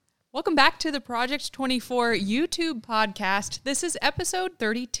Welcome back to the P24 YouTube podcast. This is episode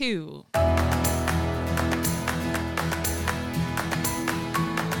 32.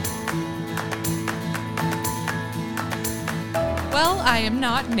 Well, I am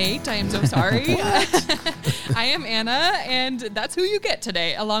not Nate. I am so sorry. I am Anna, and that's who you get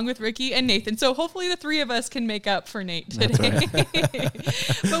today, along with Ricky and Nathan. So hopefully the three of us can make up for Nate today. Right.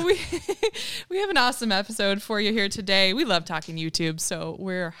 But we have an awesome episode for you here today. We love talking YouTube, so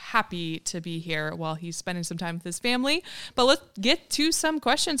we're happy to be here while he's spending some time with his family. But let's get to some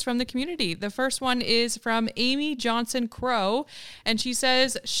questions from the community. The first one is from Amy Johnson Crow, and she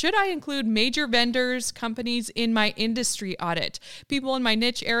says, should I include major vendors, companies in my industry audit? People in my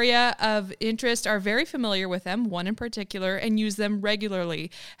niche area of interest are very familiar with them, one in particular, and use them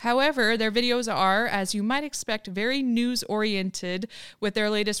regularly. However, their videos are, as you might expect, very news-oriented with their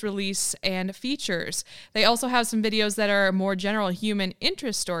latest release and features. They also have some videos that are more general human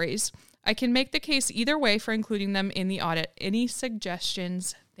interest stories. I can make the case either way for including them in the audit. Any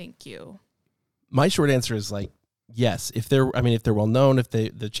suggestions? Thank you. My short answer is yes. If they're well known, if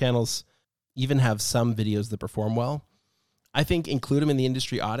the channels even have some videos that perform well, I think include them in the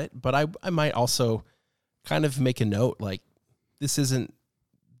industry audit, but I might also kind of make a note, this isn't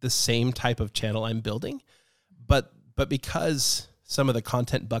the same type of channel I'm building, but because some of the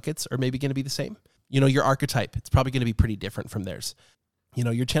content buckets are maybe going to be the same, your archetype, it's probably going to be pretty different from theirs.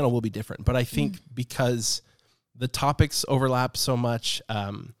 Your channel will be different, but I think because the topics overlap so much,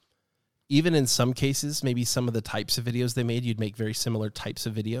 even in some cases, maybe some of the types of videos they made, you'd make very similar types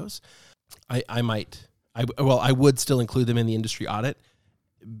of videos. I would still include them in the industry audit.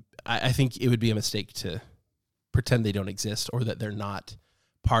 I think it would be a mistake to pretend they don't exist or that they're not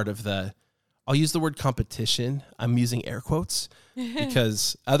part of I'll use the word competition. I'm using air quotes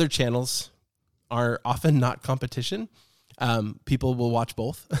because other channels are often not competition. People will watch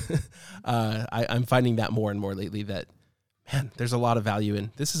both. I'm finding that more and more lately that, man, there's a lot of value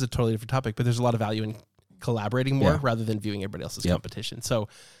in, this is a totally different topic, but there's a lot of value in collaborating more rather than viewing everybody else's competition. So,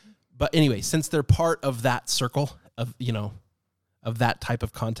 but anyway, since they're part of that circle of, of that type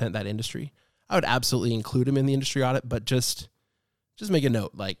of content, that industry, I would absolutely include them in the industry audit, but just make a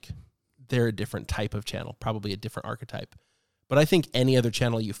note, they're a different type of channel, probably a different archetype. But I think any other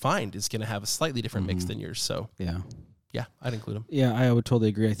channel you find is going to have a slightly different mix than yours. So yeah, I'd include them. Yeah, I would totally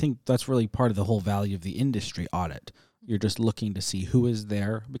agree. I think that's really part of the whole value of the industry audit. You're just looking to see who is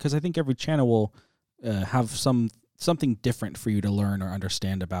there, because I think every channel will have something different for you to learn or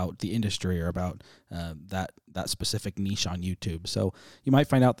understand about the industry or about that specific niche on YouTube. So you might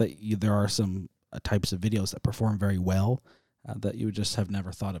find out that there are some types of videos that perform very well that you would just have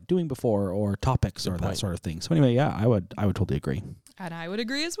never thought of doing before, or topics or that sort of thing. So anyway, yeah, I would totally agree. And I would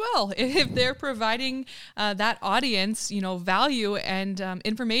agree as well. If they're providing that audience, value and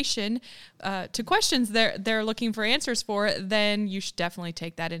information to questions they're looking for answers for, then you should definitely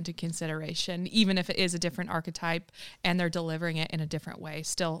take that into consideration, even if it is a different archetype and they're delivering it in a different way.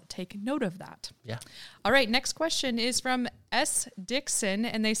 Still take note of that. Yeah. All right, next question is from S. Dixon,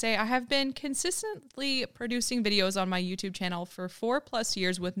 and they say, I have been consistently producing videos on my YouTube channel for 4+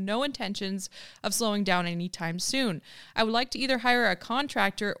 years with no intentions of slowing down anytime soon. I would like to either hire a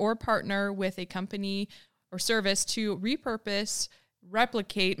contractor or partner with a company or service to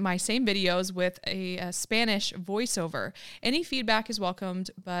replicate my same videos with a Spanish voiceover. Any feedback is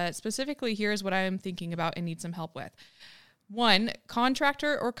welcomed, but specifically here's what I am thinking about and need some help with. 1,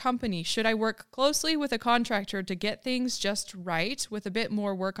 contractor or company. Should I work closely with a contractor to get things just right with a bit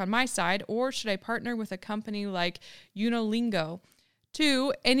more work on my side, or should I partner with a company like Unilingo?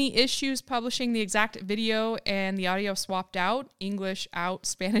 2, any issues publishing the exact video and the audio swapped out, English out,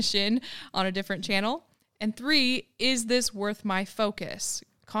 Spanish in, on a different channel? And 3, is this worth my focus?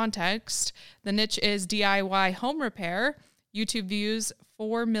 Context, the niche is DIY home repair. YouTube views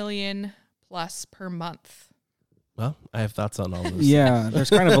 4 million plus per month. Well, I have thoughts on all this. Yeah, there's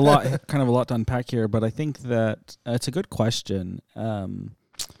kind of a lot to unpack here, but I think that it's a good question.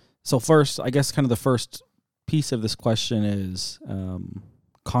 So first, I guess kind of the first piece of this question is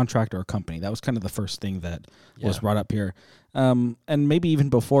contractor or company. That was kind of the first thing that was brought up here. And maybe even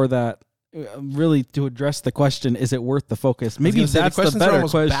before that, really to address the question, is it worth the focus? Maybe that's the better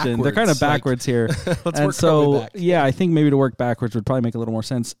question. Backwards. They're kind of backwards here. Let's work our way back. Yeah, I think maybe to work backwards would probably make a little more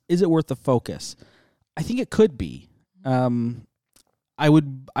sense. Is it worth the focus? I think it could be. I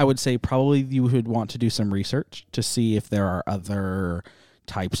would say probably you would want to do some research to see if there are other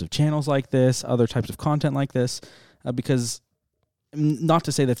types of channels like this, other types of content like this, because not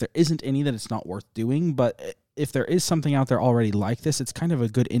to say that if there isn't any that it's not worth doing, but if there is something out there already like this, it's kind of a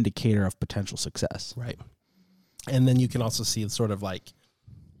good indicator of potential success. Right. And then you can also see sort of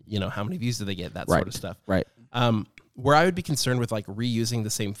how many views do they get, that Right. sort of stuff. Right. Where I would be concerned with like reusing the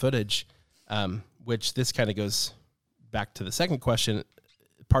same footage, which this kind of goes back to the second question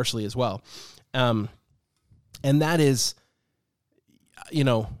partially as well. And that is, at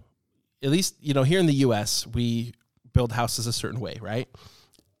least, here in the US, we build houses a certain way, right?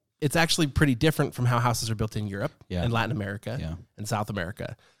 It's actually pretty different from how houses are built in Europe and Latin America and South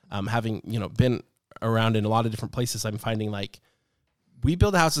America. Having, been around in a lot of different places, I'm finding like we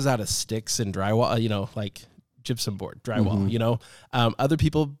build houses out of sticks and drywall, like gypsum board, drywall, other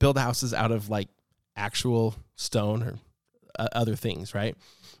people build houses out of like actual stone or other things, right?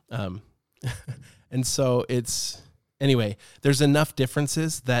 And so there's enough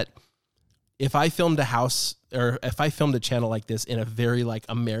differences that if I filmed a house or if I filmed a channel like this in a very like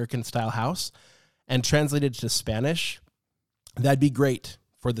American style house and translated to Spanish, that'd be great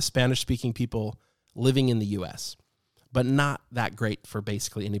for the Spanish speaking people living in the US, but not that great for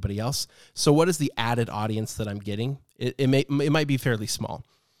basically anybody else. So what is the added audience that I'm getting? It might be fairly small.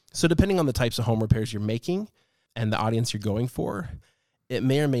 So depending on the types of home repairs you're making and the audience you're going for, it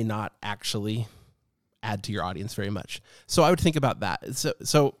may or may not actually add to your audience very much. So I would think about that.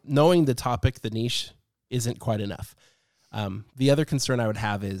 So knowing the topic, the niche, isn't quite enough. The other concern I would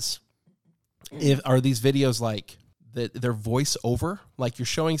have is, are these videos like they're voice over, like you're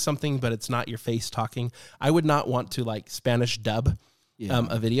showing something but it's not your face talking? I would not want to like Spanish dub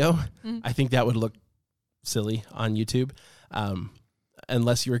a video. I think that would look silly on YouTube,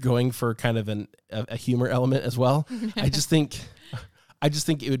 unless you were going for kind of a humor element as well. I just think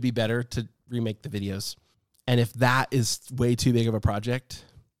it would be better to remake the videos. And if that is way too big of a project,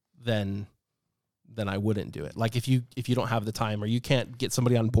 then I wouldn't do it. Like if you don't have the time or you can't get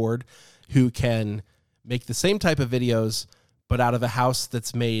somebody on board who can make the same type of videos, but out of a house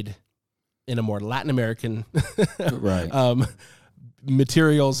that's made in a more Latin American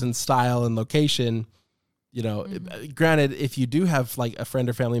materials and style and location, granted, if you do have like a friend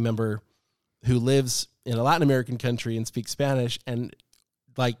or family member who lives in a Latin American country and speaks Spanish, and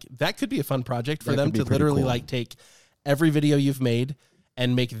like that could be a fun project for them to literally like take every video you've made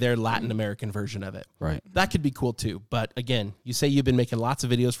and make their Latin American version of it. Right. That could be cool too. But again, you say you've been making lots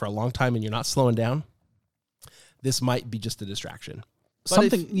of videos for a long time and you're not slowing down. This might be just a distraction. But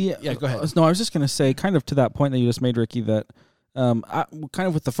go ahead. No, I was just going to say, kind of to that point that you just made, Ricky, that kind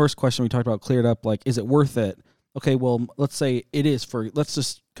of with the first question we talked about, cleared up, like, is it worth it? Okay, well, let's say it is let's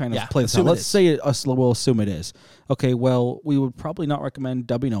just kind of play this out. Let's say we'll assume it is. Okay, well, we would probably not recommend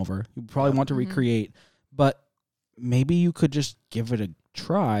dubbing over. You probably want to recreate, but maybe you could just give it a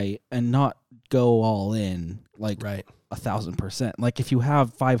try and not go all in like 1,000%. Like if you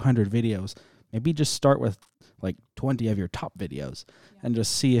have 500 videos, maybe just start with like 20 of your top videos and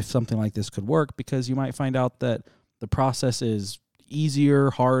just see if something like this could work, because you might find out that the process is easier,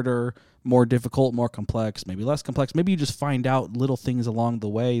 harder, more difficult, more complex, maybe less complex. Maybe you just find out little things along the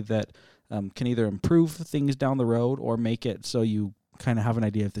way that can either improve things down the road or make it so you kind of have an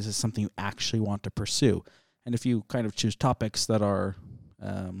idea if this is something you actually want to pursue. And if you kind of choose topics that are,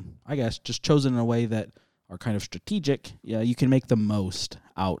 I guess, just chosen in a way that are kind of strategic, you can make the most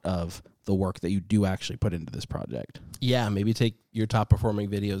out of the work that you do actually put into this project. Yeah, maybe take your top performing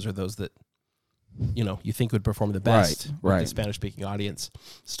videos or those that you think would perform the best with the Spanish-speaking audience.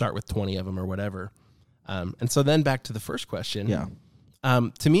 Start with 20 of them or whatever. And so then back to the first question.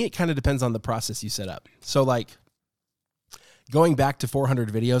 To me, it kind of depends on the process you set up. So like going back to 400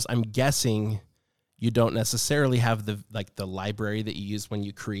 videos, I'm guessing you don't necessarily have the library that you use when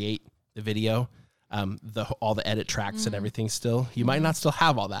you create the video, all the edit tracks and everything still. You might not still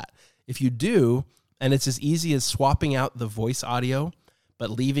have all that. If you do, and it's as easy as swapping out the voice audio, but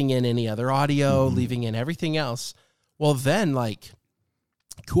leaving in any other audio, leaving in everything else, well then like,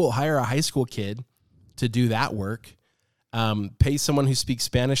 cool, hire a high school kid to do that work. Pay someone who speaks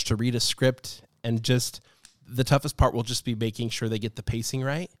Spanish to read a script, and just the toughest part will just be making sure they get the pacing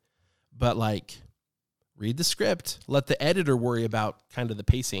right. But like, read the script, let the editor worry about kind of the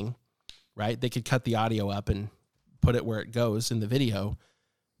pacing, right? They could cut the audio up and put it where it goes in the video.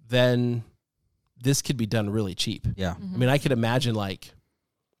 Then this could be done really cheap. Yeah. I mean, I could imagine like,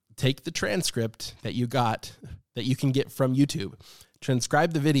 take the transcript that you got, that you can get from YouTube,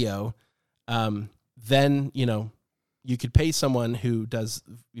 transcribe the video. Then, you could pay someone who does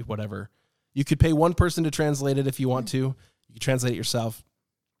whatever. You could pay one person to translate it if you want to. You could translate it yourself.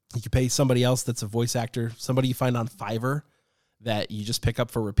 You could pay somebody else that's a voice actor, somebody you find on Fiverr that you just pick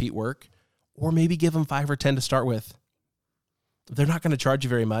up for repeat work, or maybe give them 5 or 10 to start with. They're not going to charge you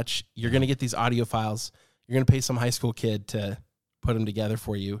very much. You're going to get these audio files. You're going to pay some high school kid to put them together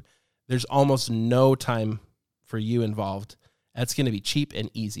for you. There's almost no time for you involved, That's going to be cheap and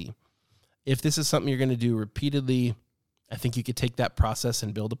easy. If this is something you're going to do repeatedly, I think you could take that process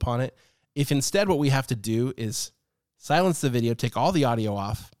and build upon it. If instead what we have to do is silence the video, take all the audio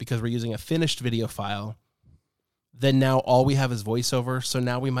off because we're using a finished video file, then now all we have is voiceover. So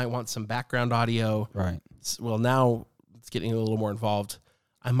now we might want some background audio. Right. Well, now it's getting a little more involved.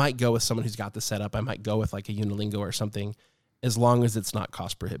 I might go with someone who's got the setup. I might go with like a Unilingo or something, as long as it's not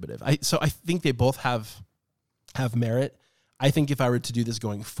cost prohibitive. So I think they both have merit. I think if I were to do this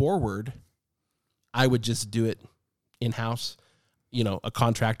going forward, I would just do it in-house, a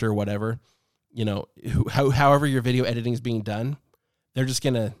contractor or whatever, however your video editing is being done, they're just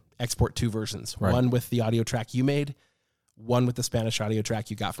going to export 2 versions, right. One with the audio track you made, one with the Spanish audio track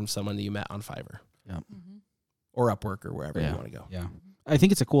you got from someone that you met on Fiverr. Yeah. Mm-hmm. Or Upwork or wherever you want to go. Yeah. I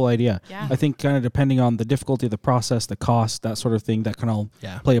think it's a cool idea. Yeah. I think kind of depending on the difficulty of the process, the cost, that sort of thing, that can all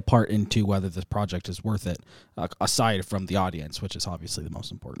play a part into whether this project is worth it, aside from the audience, which is obviously the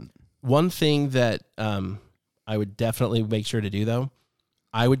most important. One thing that I would definitely make sure to do, though,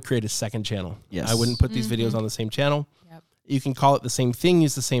 I would create a second channel. Yes. I wouldn't put these videos on the same channel. Yep. You can call it the same thing,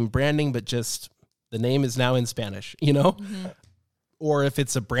 use the same branding, but just the name is now in Spanish, Mm-hmm. Or if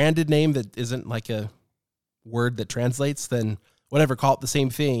it's a branded name that isn't like a word that translates, then whatever, call it the same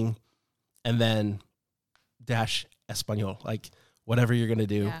thing, and then dash Espanol, like whatever you're going to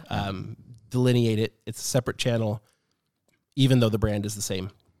do, delineate it. It's a separate channel, even though the brand is the same.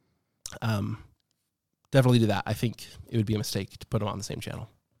 Definitely do that. I think it would be a mistake to put them on the same channel.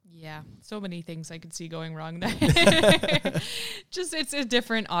 Yeah, so many things I could see going wrong there. Just it's a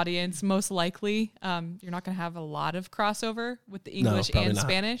different audience, most likely. You're not going to have a lot of crossover with the English and not.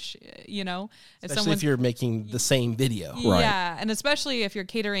 Spanish, Especially if you're making the same video. Yeah, and especially if you're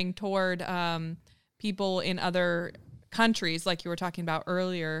catering toward people in other countries, like you were talking about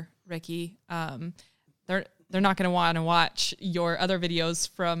earlier, Ricky. They're not going to want to watch your other videos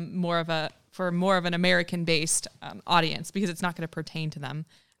from more of an American-based audience because it's not going to pertain to them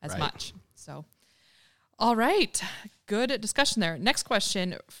as much. So, all right. Good discussion there. Next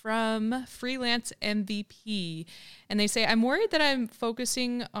question from Freelance MVP. And they say, I'm worried that I'm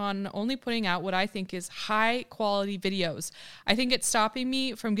focusing on only putting out what I think is high quality videos. I think it's stopping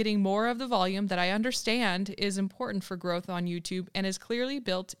me from getting more of the volume that I understand is important for growth on YouTube and is clearly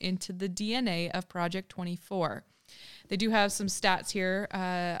built into the DNA of Project 24. They do have some stats here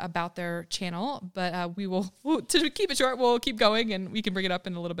about their channel, but to keep it short, we'll keep going and we can bring it up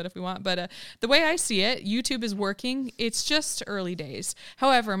in a little bit if we want. But the way I see it, YouTube is working. It's just early days.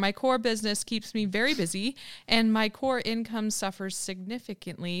 However, my core business keeps me very busy and my core income suffers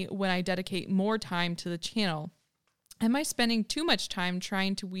significantly when I dedicate more time to the channel. Am I spending too much time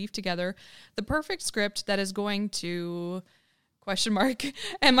trying to weave together the perfect script that is going to... ?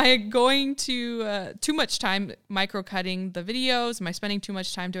 Am I going to too much time micro-cutting the videos? Am I spending too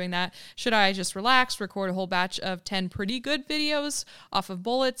much time doing that? Should I just relax, record a whole batch of 10 pretty good videos off of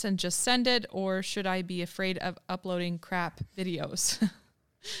bullets and just send it? Or should I be afraid of uploading crap videos?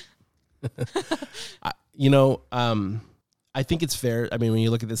 I think it's fair. I mean, when you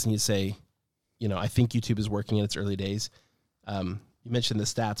look at this and you say, I think YouTube is working in its early days. You mentioned the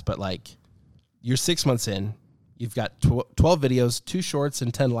stats, but like you're 6 months in. You've got 12 videos, 2 shorts,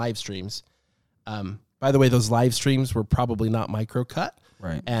 and 10 live streams. By the way, those live streams were probably not micro-cut.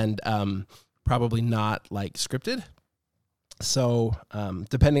 Right. And probably not like scripted. So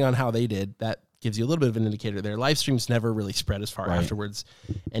depending on how they did, that gives you a little bit of an indicator there. Live streams never really spread as far afterwards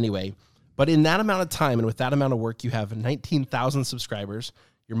anyway. But in that amount of time and with that amount of work, you have 19,000 subscribers.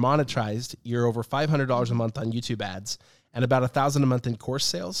 You're monetized. You're over $500 a month on YouTube ads and about $1,000 a month in course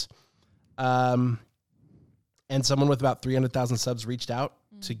sales. And someone with about 300,000 subs reached out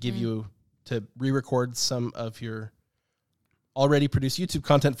to give you, to re-record some of your already produced YouTube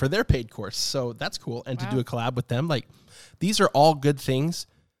content for their paid course. So that's cool. And to do a collab with them, like these are all good things.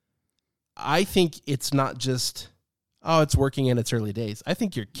 I think it's not just, it's working in its early days. I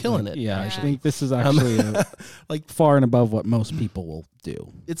think you're killing it. Yeah, I think this is actually like far and above what most people will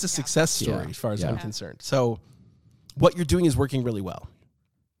do. It's a success story as far as I'm concerned. So what you're doing is working really well.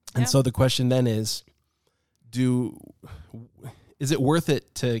 And so the question then is, is it worth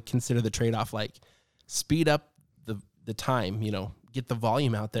it to consider the trade-off, like speed up the time, get the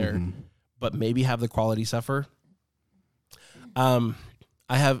volume out there, but maybe have the quality suffer? I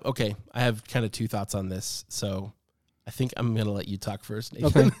have kind of 2 thoughts on this. So I think I'm going to let you talk first,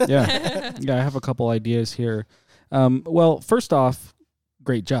 Nathan. Okay. Yeah. I have a couple ideas here. Well, first off,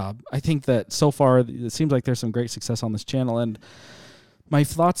 great job. I think that so far it seems like there's some great success on this channel, and my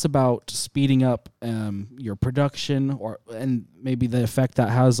thoughts about speeding up your production and maybe the effect that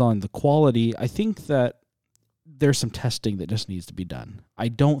has on the quality, I think that there's some testing that just needs to be done. I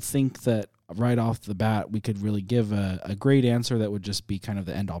don't think that right off the bat we could really give a great answer that would just be kind of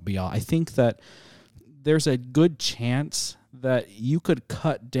the end all be all. I think that there's a good chance that you could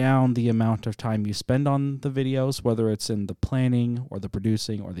cut down the amount of time you spend on the videos, whether it's in the planning or the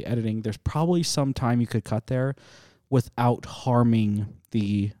producing or the editing. There's probably some time you could cut there without harming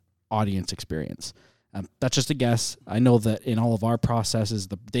the audience experience. That's just a guess. I know that in all of our processes,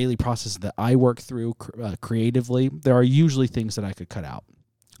 the daily process that I work through creatively, there are usually things that I could cut out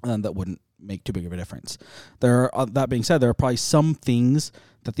that wouldn't make too big of a difference. That being said, there are probably some things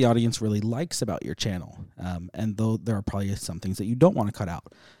that the audience really likes about your channel, and though there are probably some things that you don't want to cut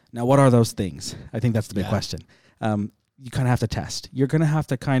out. Now, what are those things? I think that's the big question. You kind of have to test. You're going to have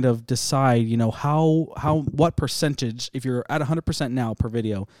to kind of decide, what percentage, if you're at 100% now per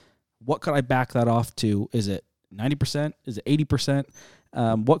video, what could I back that off to? Is it 90%? Is it 80%?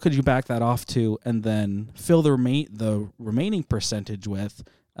 What could you back that off to, and then fill the remaining percentage with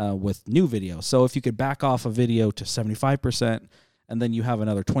new videos? So if you could back off a video to 75%, and then you have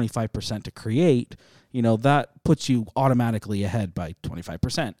another 25% to create, that puts you automatically ahead by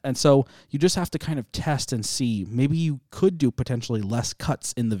 25%. And so you just have to kind of test and see. Maybe you could do potentially less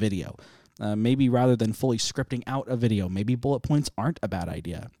cuts in the video. Maybe rather than fully scripting out a video, maybe bullet points aren't a bad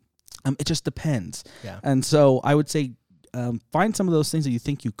idea. It just depends. Yeah. And so I would say find some of those things that you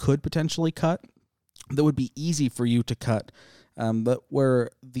think you could potentially cut that would be easy for you to cut, but where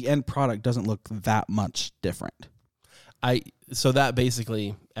the end product doesn't look that much different. So that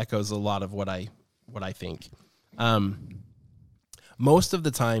basically echoes a lot of what I think. Most of the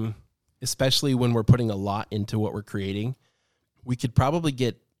time, especially when we're putting a lot into what we're creating, we could probably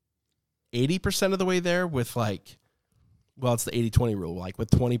get 80% of the way there with it's the 80-20 rule, with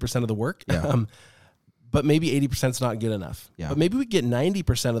 20% of the work. Yeah. But maybe 80% is not good enough. Yeah. But maybe we get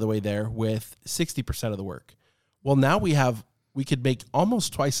 90% of the way there with 60% of the work. Well, now we could make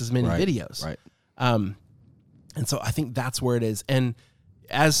almost twice as many videos. Right. And so I think that's where it is. And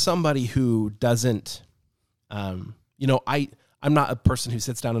as somebody who doesn't, I'm not a person who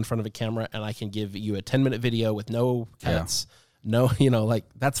sits down in front of a camera and I can give you a 10-minute video with no cuts. Yeah. No,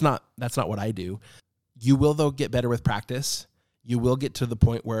 that's not what I do. You will, though, get better with practice. You will get to the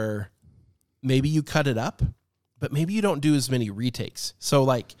point where maybe you cut it up, but maybe you don't do as many retakes. So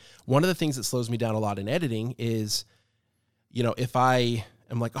one of the things that slows me down a lot in editing is, if I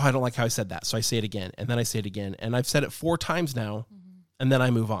am like, oh, I don't like how I said that, so I say it again, and then I say it again, and I've said it 4 times now, and then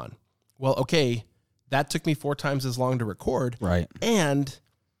I move on. Well, okay, that took me 4 times as long to record. Right. And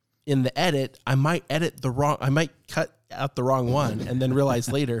in the edit, I might cut out the wrong one and then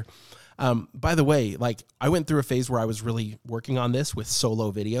realize later. By the way, I went through a phase where I was really working on this with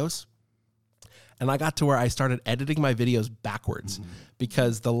solo videos. And I got to where I started editing my videos backwards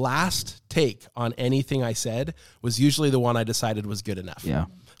because the last take on anything I said was usually the one I decided was good enough. Yeah.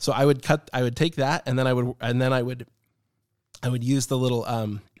 So I would take that and then I would use the little,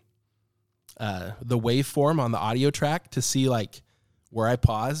 the waveform on the audio track to see where I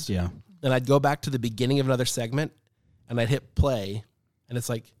paused. Yeah. Then I'd go back to the beginning of another segment and I'd hit play and it's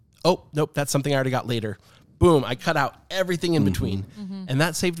oh, nope, that's something I already got later. Boom, I cut out everything in between. Mm-hmm. And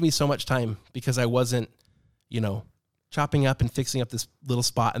that saved me so much time because I wasn't, chopping up and fixing up this little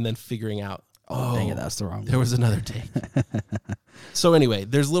spot and then figuring out, dang it, that's the wrong one. There was another take. So anyway,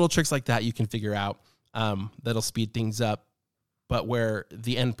 there's little tricks like that you can figure out that'll speed things up, but where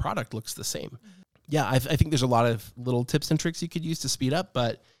the end product looks the same. Mm-hmm. Yeah, I think there's a lot of little tips and tricks you could use to speed up,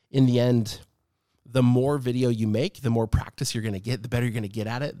 but in the end, the more video you make, the more practice you're going to get, the better you're going to get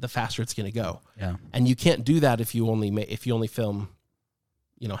at it, the faster it's going to go. Yeah. And you can't do that if you only film,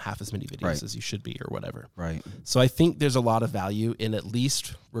 half as many videos as you should be or whatever. Right. So I think there's a lot of value in at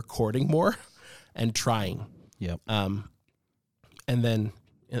least recording more and trying. Yep. And then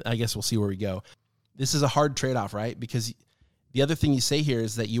I guess we'll see where we go. This is a hard trade-off, right? Because the other thing you say here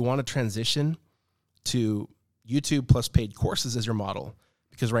is that you want to transition to YouTube plus paid courses as your model,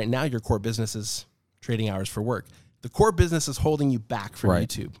 because right now your core business is trading hours for work. The core business is holding you back from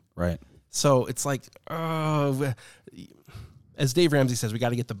YouTube. Right. So it's as Dave Ramsey says, we got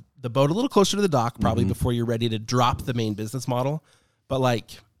to get the boat a little closer to the dock probably before you're ready to drop the main business model.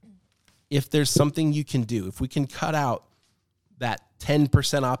 But if there's something you can do, if we can cut out that 10%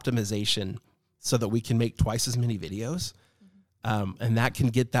 optimization so that we can make twice as many videos, and that can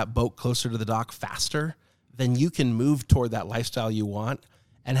get that boat closer to the dock faster, then you can move toward that lifestyle you want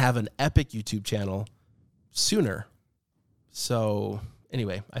and have an epic YouTube channel sooner. So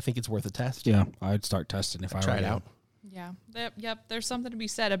anyway, I think it's worth a test. Yeah, I'd start testing if I try were it you. out. Yeah. Yep. There's something to be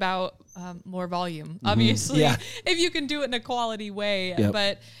said about more volume, obviously, if you can do it in a quality way. Yep.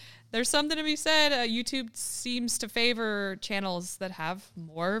 But there's something to be said. YouTube seems to favor channels that have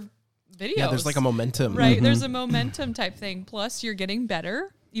more videos. Yeah, there's like a momentum. Right, there's a momentum type thing. Plus, you're getting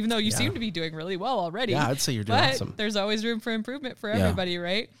better, even though you seem to be doing really well already. Yeah, I'd say you're doing awesome. There's always room for improvement for everybody,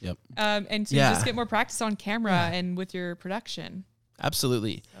 right? Yep. And so you just get more practice on camera and with your production.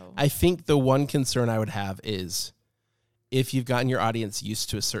 Absolutely. So. I think the one concern I would have is if you've gotten your audience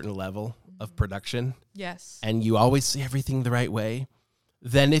used to a certain level of production, yes, and you always see everything the right way,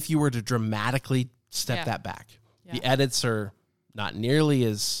 then if you were to dramatically step that back, the edits are not nearly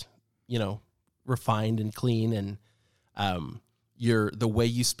as, refined and clean, and the way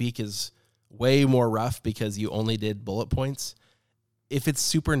you speak is way more rough because you only did bullet points. If it's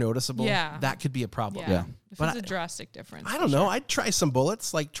super noticeable, that could be a problem. Yeah. If it's a drastic difference. I don't know. I'd try some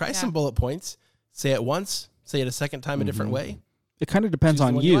bullets, some bullet points. Say it once, say it a second time a different way. It kind of depends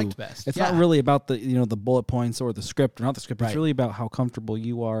on you. It's not really about the the bullet points or the script or not the script. It's really about how comfortable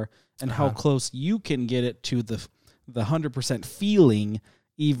you are and how close you can get it to the 100% feeling,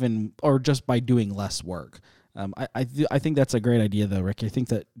 even or just by doing less work. I think that's a great idea though, Rick. I think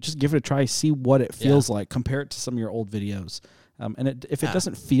that just give it a try, see what it feels like, compare it to some of your old videos, and if it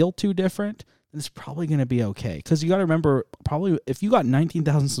doesn't feel too different, then it's probably going to be okay. Because you got to remember, probably if you got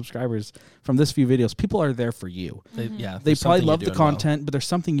 19,000 subscribers from this few videos, people are there for you. They probably love the content, but there's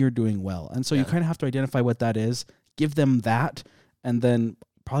something you're doing well, and so you kind of have to identify what that is, give them that, and then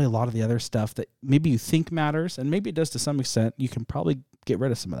probably a lot of the other stuff that maybe you think matters, and maybe it does to some extent, you can probably get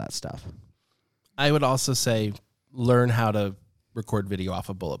rid of some of that stuff. I would also say learn how to record video off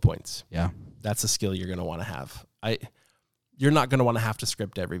of bullet points. Yeah. That's a skill you're going to want to have. You're not going to want to have to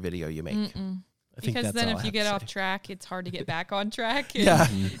script every video you make. Because then if you get off track, it's hard to get back on track. Yeah.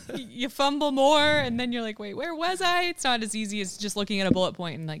 You fumble more, and then you're like, wait, where was I? It's not as easy as just looking at a bullet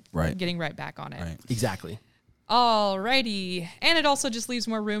point and getting right back on it. Right. Exactly. Alrighty. And it also just leaves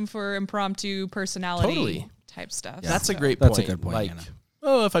more room for impromptu personality type stuff. Yeah. That's a great point. That's a good point. Like,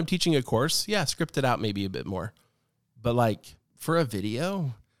 if I'm teaching a course, script it out maybe a bit more. But like for a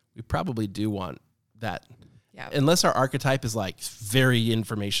video, we probably do want that. Yeah. Unless our archetype is like very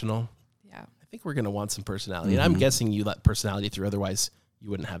informational. Yeah. I think we're going to want some personality. And I'm guessing you let personality through. Otherwise,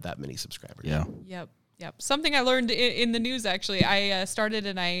 you wouldn't have that many subscribers. Yeah. Yep. Something I learned in the news, actually. I started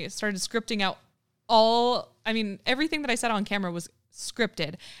scripting out everything that I said on camera was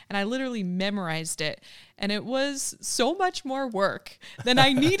scripted, and I literally memorized it, and it was so much more work than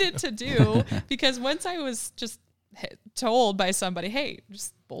I needed to do, because once I was just told by somebody, hey,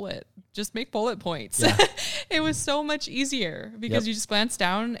 just make bullet points. It was so much easier because you just glance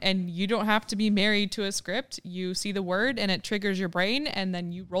down and you don't have to be married to a script. You see the word and it triggers your brain, and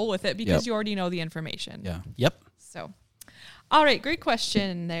then you roll with it because you already know the information. Yeah. Yep. So, all right, great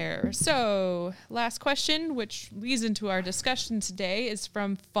question there. So, last question, which leads into our discussion today, is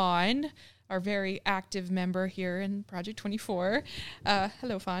from Fawn, our very active member here in Project 24.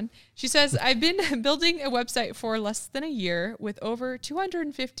 Hello, Fawn. She says, I've been building a website for less than a year with over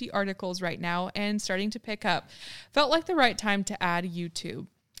 250 articles right now and starting to pick up. Felt like the right time to add YouTube.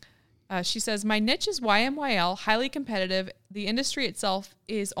 She says, my niche is YMYL, highly competitive. The industry itself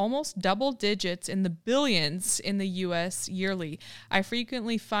is almost double digits in the billions in the US yearly. I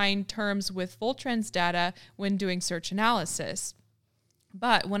frequently find terms with full trends data when doing search analysis.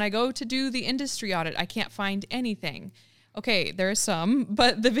 But when I go to do the industry audit, I can't find anything. Okay, there are some,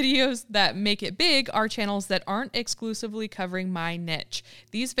 but the videos that make it big are channels that aren't exclusively covering my niche.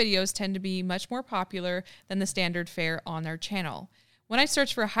 These videos tend to be much more popular than the standard fare on their channel. When I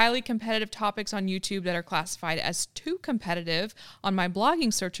search for highly competitive topics on YouTube that are classified as too competitive on my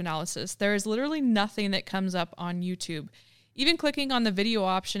blogging search analysis, there is literally nothing that comes up on YouTube. Even clicking on the video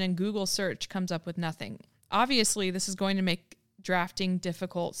option in Google search comes up with nothing. Obviously, this is going to make drafting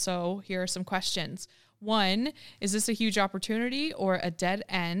difficult, so here are some questions. 1, is this a huge opportunity or a dead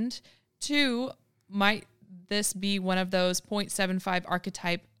end? 2, might this be one of those 0.75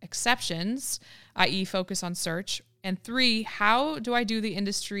 archetype exceptions, i.e. focus on search? And 3, how do I do the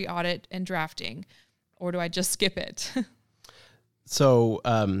industry audit and drafting? Or do I just skip it? So,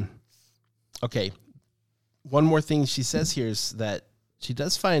 okay. One more thing she says here is that she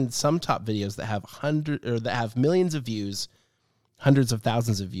does find some top videos that have millions of views, hundreds of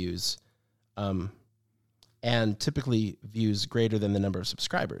thousands of views, and typically views greater than the number of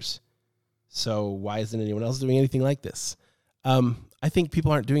subscribers. So why isn't anyone else doing anything like this? I think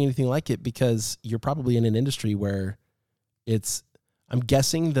people aren't doing anything like it because you're probably in an industry where I'm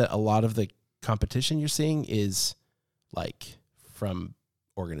guessing that a lot of the competition you're seeing is like from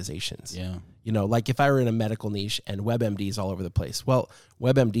organizations. Yeah. Like if I were in a medical niche and WebMD is all over the place. Well,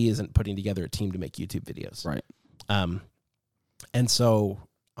 WebMD isn't putting together a team to make YouTube videos. Right. And so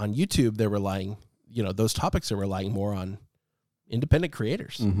on YouTube, they're relying, those topics are relying more on independent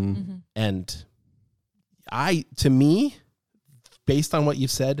creators. And to me, based on what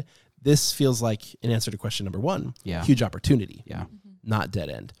you've said, this feels like an answer to question number one. Yeah. Huge opportunity. Yeah. Not dead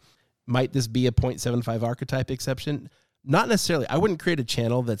end. Might this be a 0.75 archetype exception? Not necessarily. I wouldn't create a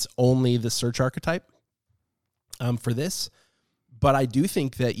channel that's only the search archetype for this, but I do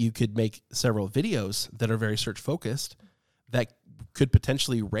think that you could make several videos that are very search focused that could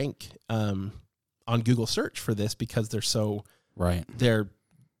potentially rank on Google search for this because they're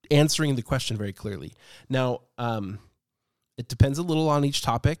answering the question very clearly. Now, it depends a little on each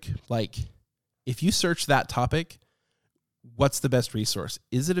topic. Like if you search that topic, what's the best resource?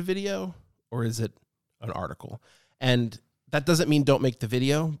 Is it a video or is it an article? And that doesn't mean don't make the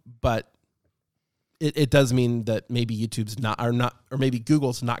video, but it does mean that maybe YouTube's or maybe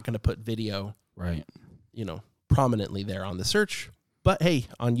Google's not going to put video, right, prominently there on the search. But hey,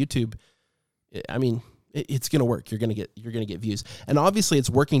 on YouTube, I mean, it's going to work. You're going to get views. And obviously it's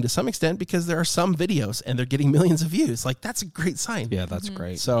working to some extent because there are some videos and they're getting millions of views. Like that's a great sign. Yeah, that's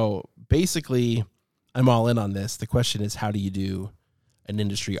great. So basically I'm all in on this. The question is, how do you do an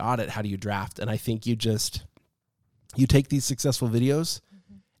industry audit? How do you draft? And I think you take these successful videos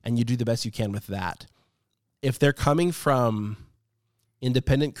and you do the best you can with that. If they're coming from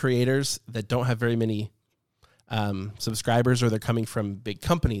independent creators that don't have very many subscribers, or they're coming from big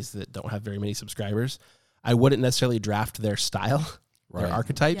companies that don't have very many subscribers, I wouldn't necessarily draft their style, their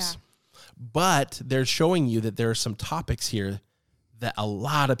archetypes, but they're showing you that there are some topics here that a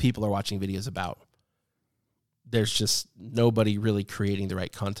lot of people are watching videos about. There's just nobody really creating the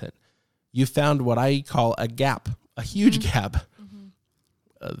right content. You found what I call a gap, a huge gap.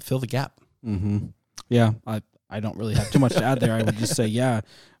 Fill the gap. Yeah, I don't really have too much to add there. I would just say,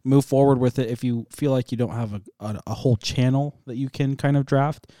 move forward with it. If you feel like you don't have a whole channel that you can kind of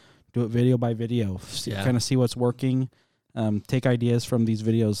draft, do it video by video. Kind of see what's working. Take ideas from these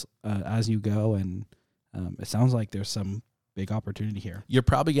videos as you go, and it sounds like there's some big opportunity here. You're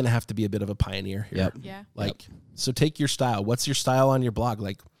probably going to have to be a bit of a pioneer here. Yep. Yeah. So take your style. What's your style on your blog?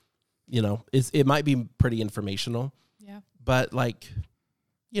 It might be pretty informational. Yeah. But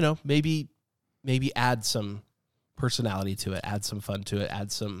maybe add some personality to it, add some fun to it,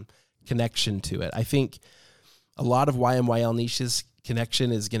 add some connection to it. I think a lot of YMYL niches,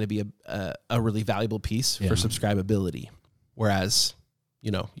 connection is going to be a really valuable piece for subscribability. Whereas,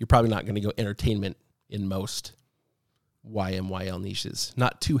 you're probably not going to go entertainment in most YMYL niches,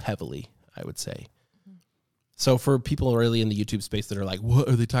 not too heavily, I would say. So for people really in the YouTube space that are like, what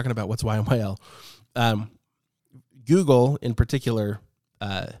are they talking about? What's YMYL? Google in particular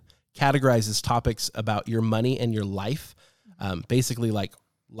categorizes topics about your money and your life, basically like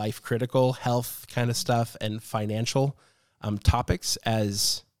life critical, health kind of stuff, and financial topics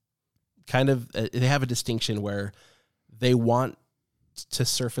as kind of, they have a distinction where they want to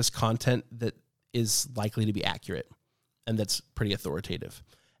surface content that is likely to be accurate and that's pretty authoritative.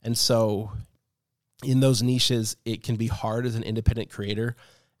 And so in those niches, it can be hard as an independent creator,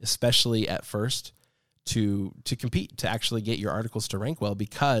 especially at first, to compete, to actually get your articles to rank well,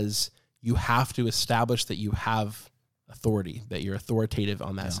 because you have to establish that you have authority, that you're authoritative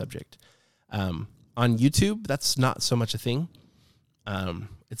on that subject. On YouTube, that's not so much a thing.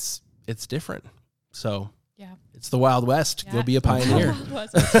 It's different. So it's the Wild West. Go be a pioneer.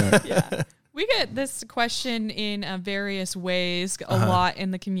 Yeah. We get this question in various ways a lot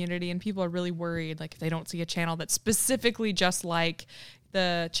in the community, and people are really worried, like if they don't see a channel that's specifically just like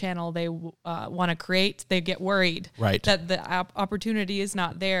the channel they want to create, they get worried that the opportunity is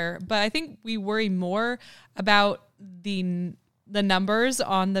not there. But I think we worry more about the numbers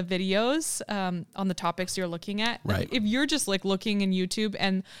on the videos, on the topics you're looking at. Right. If you're just like looking in YouTube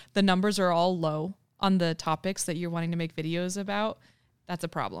and the numbers are all low on the topics that you're wanting to make videos about, that's a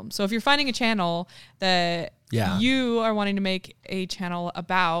problem. So if you're finding a channel that you are wanting to make a channel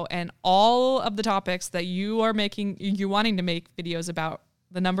about, and all of the topics that you're wanting to make videos about,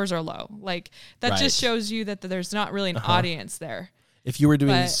 the numbers are low. Like that just shows you that there's not really an audience there. If you were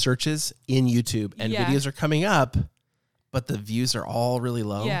doing searches in YouTube and videos are coming up, but the views are all really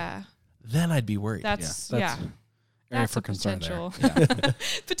low, then I'd be worried. That's area for concern potential. there.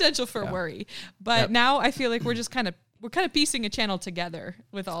 Potential for worry. But now I feel like we're kind of piecing a channel together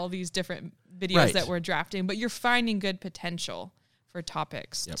with all these different videos that we're drafting, but you're finding good potential for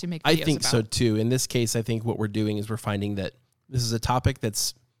topics to make videos I think about. so too. In this case, I think what we're doing is we're finding that this is a topic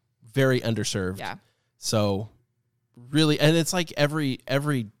that's very underserved. Yeah. So really, and it's like every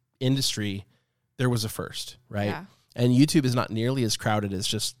industry, there was a first, right? Yeah. And YouTube is not nearly as crowded as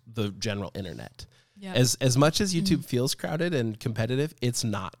just the general internet. Yeah. As much as YouTube feels crowded and competitive, it's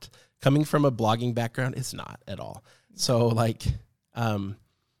not. Coming from a blogging background, it's not at all. So like,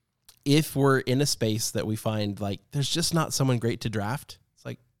 if we're in a space that we find like there's just not someone great to draft, it's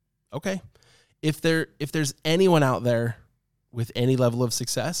like, okay. If there's anyone out there with any level of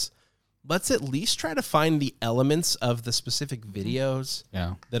success, let's at least try to find the elements of the specific videos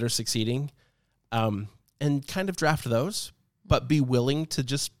that are succeeding, and kind of draft those, but be willing to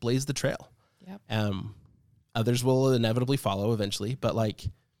just blaze the trail. Yep. Others will inevitably follow eventually, but like,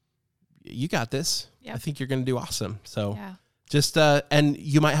 you got this. Yep. I think you're going to do awesome. So just, and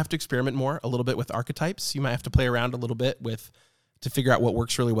you might have to experiment more a little bit with archetypes. You might have to play around a little bit to figure out what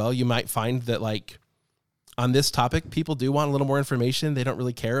works really well. You might find that like on this topic, people do want a little more information. They don't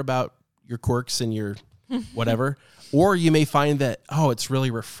really care about your quirks and your whatever. Or you may find that, it's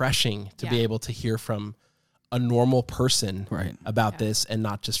really refreshing to be able to hear from a normal person about this and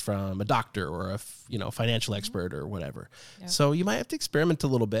not just from a doctor or a financial expert or whatever. Yeah. So you might have to experiment a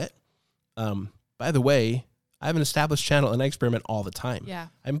little bit. By the way, I have an established channel and I experiment all the time. Yeah.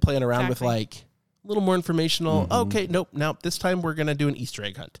 I'm playing around with like a little more informational. Mm-hmm. Okay, nope. Now this time we're going to do an Easter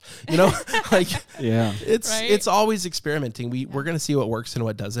egg hunt. Like it's always experimenting. We're going to see what works and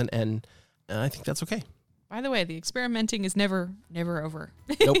what doesn't. And I think that's okay. By the way, the experimenting is never over.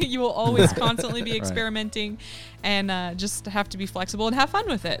 Nope. You will always constantly be experimenting and just have to be flexible and have fun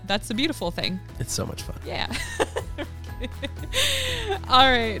with it. That's the beautiful thing. It's so much fun. Yeah. All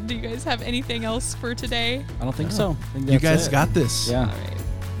right. Do you guys have anything else for today? I don't think so. I think you guys got this. Yeah. All right.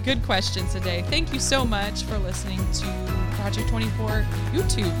 Good questions today. Thank you so much for listening to Project 24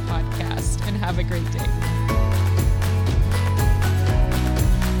 YouTube podcast, and have a great day.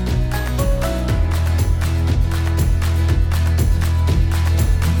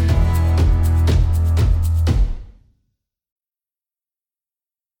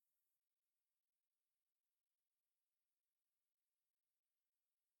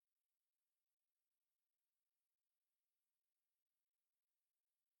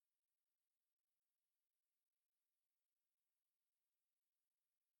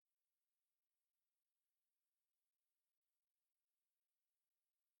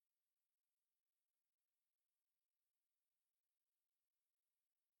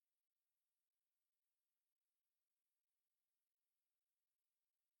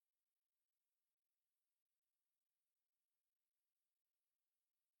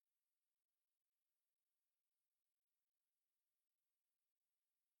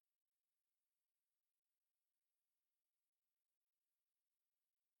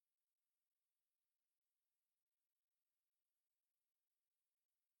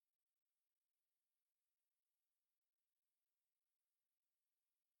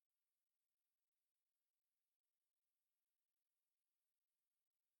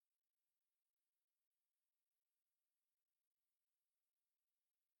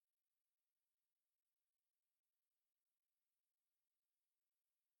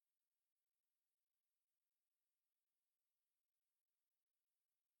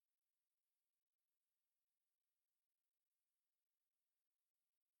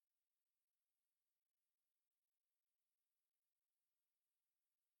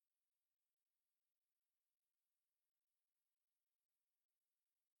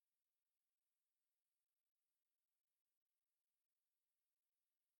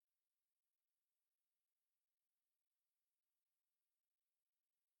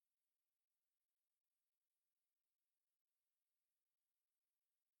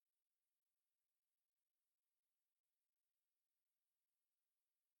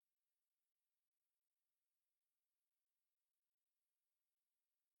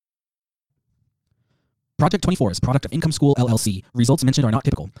 Project 24 is a product of Income School LLC. Results mentioned are not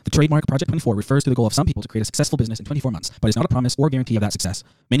typical. The trademark Project 24 refers to the goal of some people to create a successful business in 24 months, but is not a promise or guarantee of that success.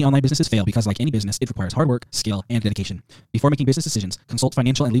 Many online businesses fail because, like any business, it requires hard work, skill, and dedication. Before making business decisions, consult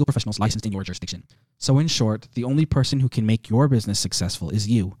financial and legal professionals licensed in your jurisdiction. So in short, the only person who can make your business successful is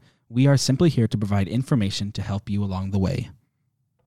you. We are simply here to provide information to help you along the way.